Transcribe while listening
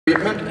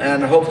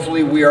and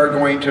hopefully we are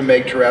going to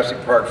make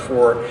Jurassic Park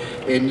 4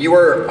 in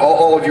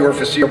all of your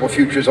foreseeable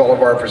futures, all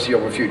of our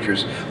foreseeable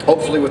futures,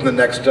 hopefully within the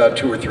next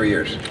 2 or 3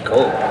 years.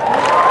 Cool.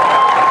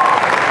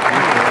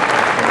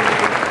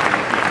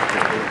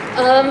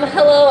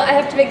 Hello, I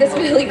have to make this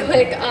really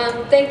quick.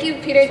 Thank you,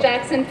 Peter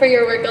Jackson, for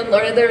your work on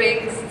Lord of the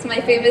Rings. It's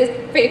my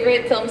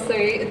favorite film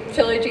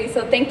trilogy,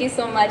 so thank you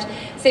so much.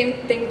 Same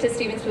thing to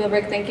Steven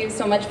Spielberg, thank you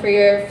so much for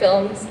your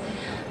films.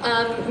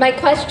 My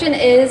question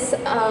is,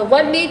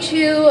 what made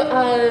you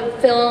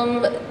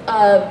film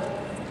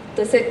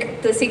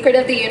The Secret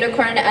of the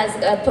Unicorn as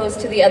opposed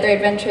to the other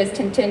Adventures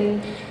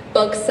Tintin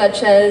books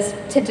such as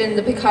Tintin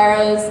the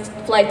Picaro's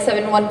Flight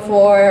 714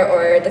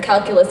 or The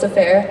Calculus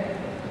Affair?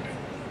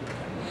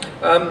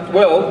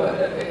 Well,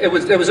 it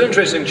was an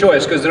interesting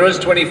choice because there is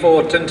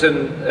 24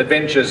 Tintin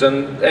adventures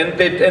and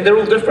they're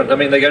all different. I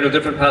mean, they go to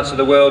different parts of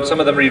the world. Some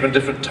of them are even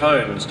different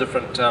tones,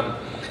 different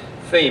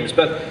themes.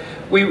 But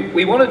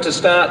we wanted to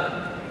start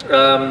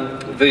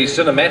the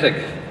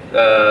cinematic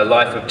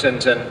life of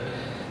Tintin,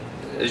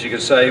 as you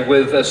could say,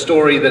 with a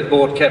story that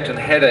brought Captain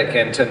Haddock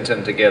and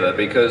Tintin together,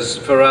 because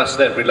for us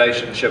that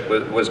relationship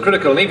was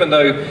critical. And even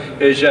though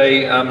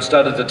Hergé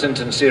started the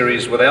Tintin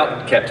series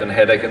without Captain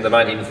Haddock in the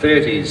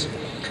 1930s,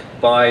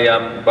 by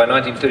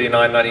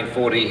 1939,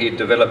 1940, he'd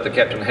developed the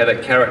Captain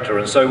Haddock character,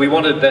 and so we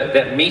wanted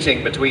that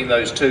meeting between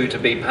those two to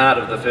be part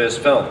of the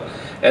first film.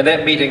 And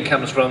that meeting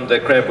comes from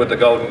The Crab with the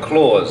Golden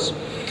Claws.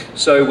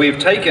 So we've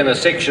taken a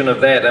section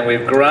of that and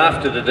we've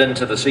grafted it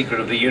into The Secret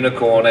of the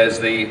Unicorn as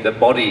the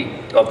body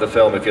of the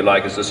film, if you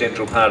like, as the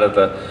central part of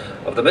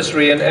the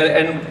mystery.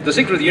 And The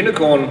Secret of the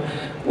Unicorn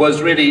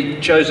was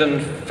really chosen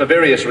for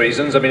various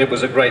reasons. I mean, it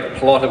was a great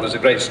plot, it was a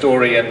great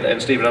story,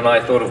 and Stephen and I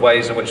thought of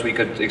ways in which we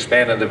could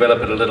expand and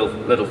develop it a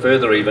little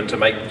further, even to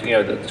make,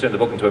 turn the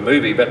book into a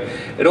movie. But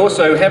it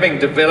also, having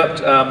developed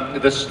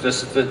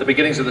the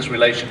beginnings of this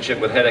relationship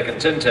with Haddock and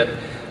Tintin,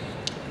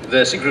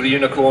 The Secret of the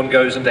Unicorn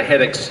goes into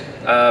Haddock's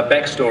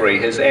backstory.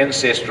 His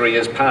ancestry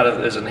is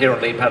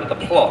inherently part of the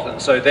plot,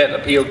 and so that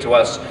appealed to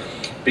us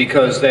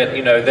because that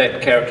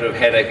character of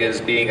Haddock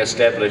is being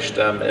established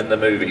in the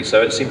movie.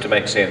 So it seemed to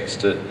make sense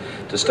to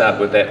start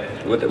with that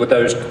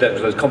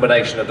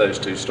combination of those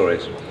two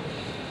stories.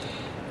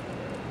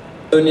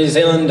 New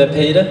Zealander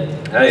Peter.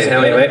 Hey, how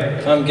are you,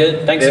 mate? I'm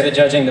good. Thanks for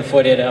judging the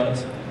 48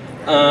 hours.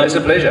 It's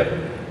a pleasure.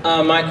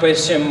 My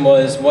question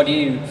was,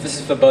 this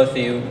is for both of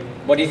you,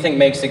 what do you think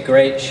makes a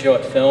great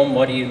short film?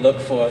 What do you look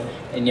for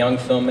in young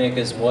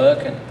filmmakers'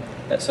 work and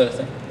that sort of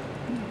thing?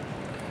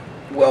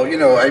 Well,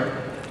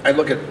 I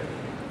look at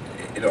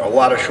a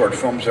lot of short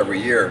films every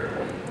year.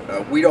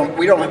 We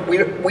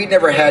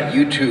never had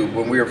YouTube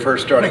when we were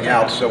first starting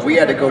out, so we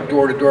had to go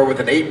door to door with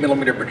an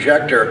 8mm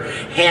projector,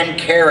 hand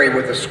carry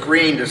with a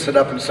screen to sit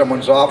up in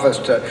someone's office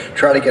to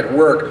try to get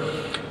work.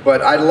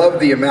 But I love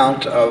the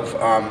amount of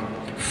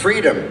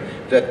freedom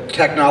that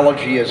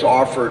technology has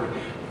offered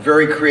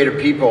very creative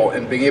people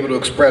and being able to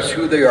express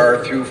who they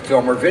are through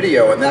film or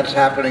video, and that's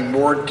happening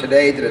more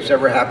today than it's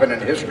ever happened in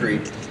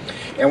history.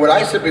 And what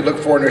I simply look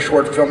for in a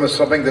short film is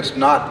something that's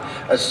not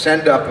a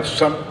send-up of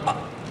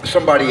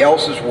somebody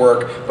else's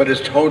work, but is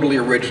totally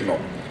original.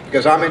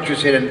 Because I'm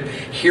interested in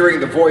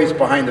hearing the voice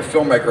behind the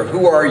filmmaker.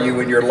 Who are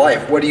you in your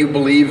life? What do you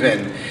believe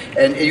in?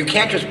 And you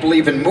can't just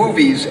believe in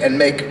movies and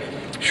make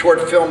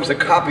short films that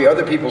copy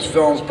other people's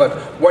films, but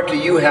what do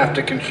you have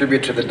to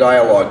contribute to the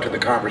dialogue, to the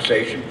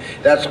conversation?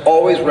 That's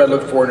always what I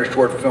look for in a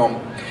short film.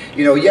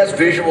 Yes,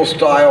 visual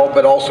style,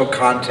 but also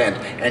content.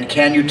 And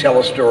can you tell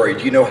a story?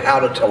 Do you know how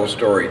to tell a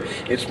story?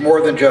 It's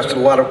more than just a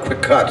lot of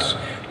quick cuts.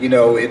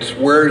 It's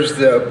where's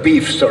the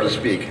beef, so to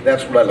speak.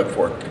 That's what I look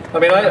for. I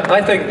mean,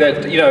 I think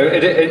that,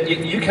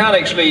 you can't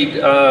actually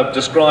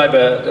describe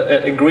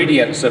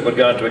ingredients that would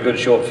go into a good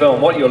short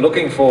film. What you're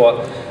looking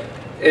for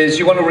is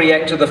you want to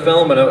react to the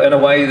film in a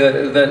way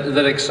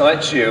that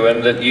excites you,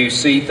 and that you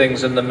see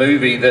things in the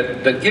movie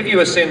that give you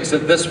a sense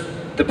that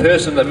the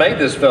person that made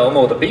this film,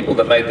 or the people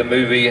that made the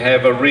movie,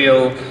 have a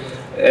real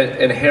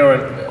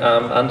inherent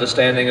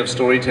understanding of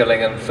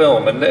storytelling and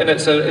film, and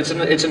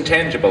it's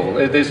intangible.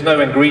 There's no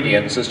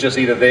ingredients. It's just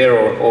either there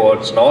or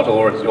it's not,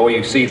 or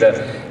you see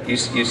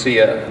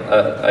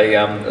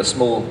a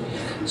small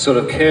sort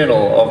of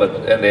kernel of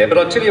it in there. But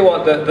I'll tell you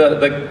what,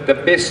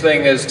 the best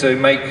thing is to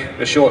make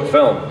a short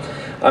film.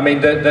 I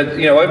mean,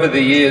 over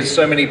the years,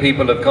 so many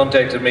people have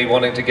contacted me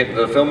wanting to get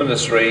into the film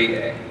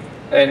industry,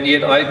 and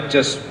yet I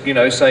just,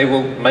 say,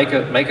 well, make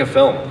a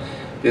film.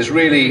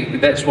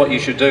 That's what you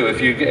should do.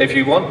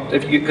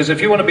 Because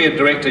if you want to be a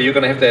director, you're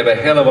going to have a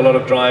hell of a lot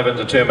of drive and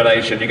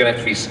determination. You're going to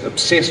have to be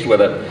obsessed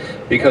with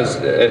it, because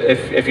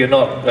if you're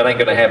not, that ain't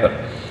going to happen.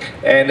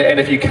 And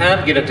if you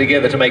can't get it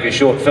together to make a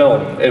short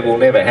film, it will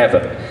never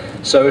happen.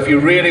 So if you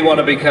really want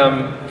to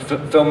become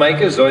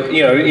filmmakers, or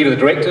either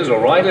directors or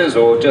writers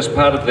or just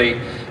part of the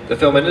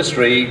film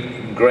industry,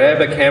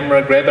 grab a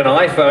camera, grab an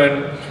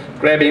iPhone,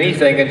 grab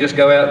anything and just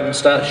go out and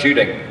start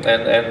shooting.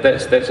 And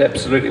that's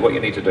absolutely what you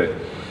need to do.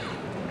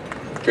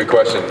 Good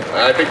question.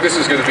 I think this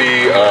is going to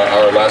be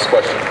our last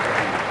question.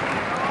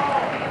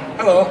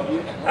 Hello.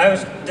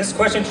 This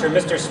question's for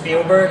Mr.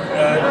 Spielberg.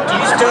 Do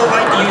you still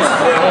like the use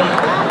film?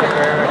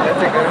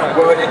 That's a good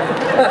one.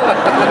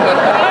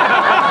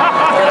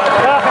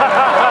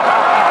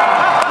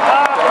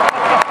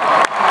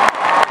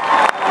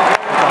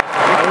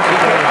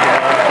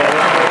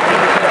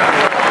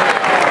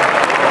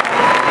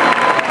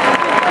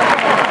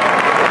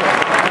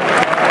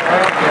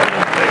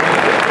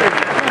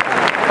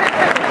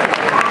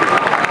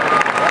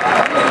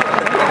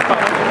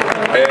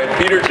 And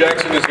Peter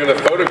Jackson is going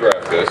to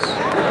photograph this.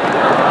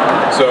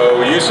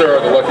 So you, sir,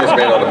 are the luckiest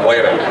man on the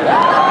planet.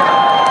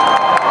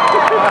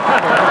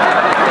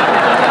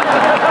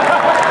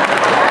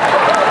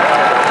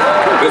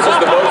 This is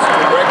the most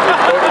corrected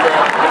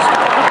photograph in history.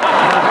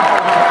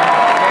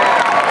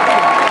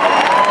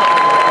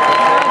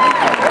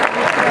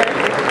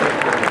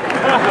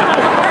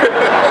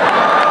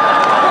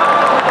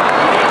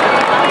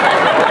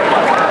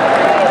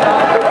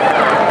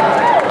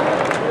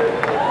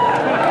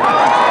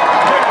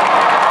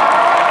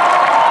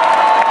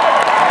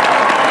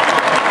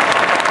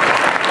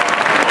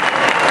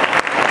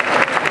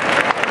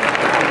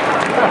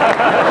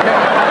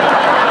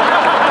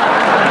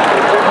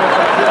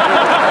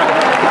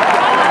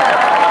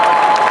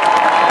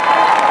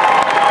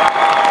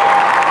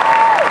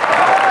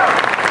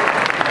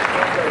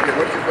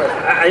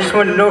 I just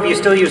want to know if you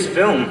still use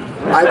film.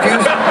 I've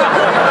used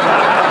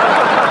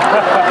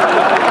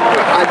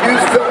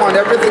film on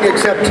everything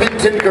except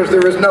Tintin because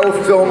there is no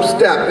film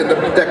step in the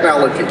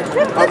technology.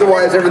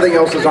 Otherwise, everything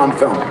else is on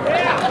film.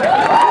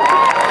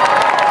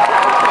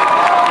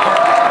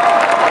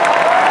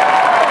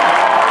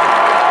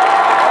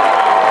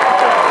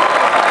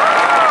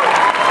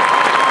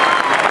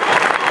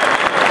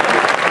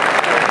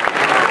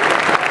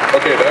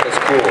 Okay, that was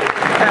cool.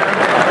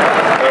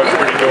 That was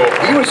pretty cool.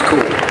 He was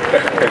cool.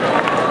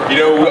 You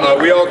know,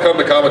 we all come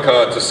to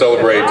Comic-Con to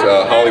celebrate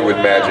Hollywood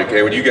magic.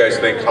 And when you guys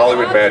think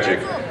Hollywood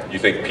magic, you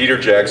think Peter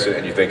Jackson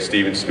and you think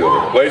Steven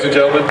Spielberg. Ladies and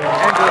gentlemen,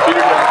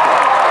 Peter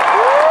Jackson.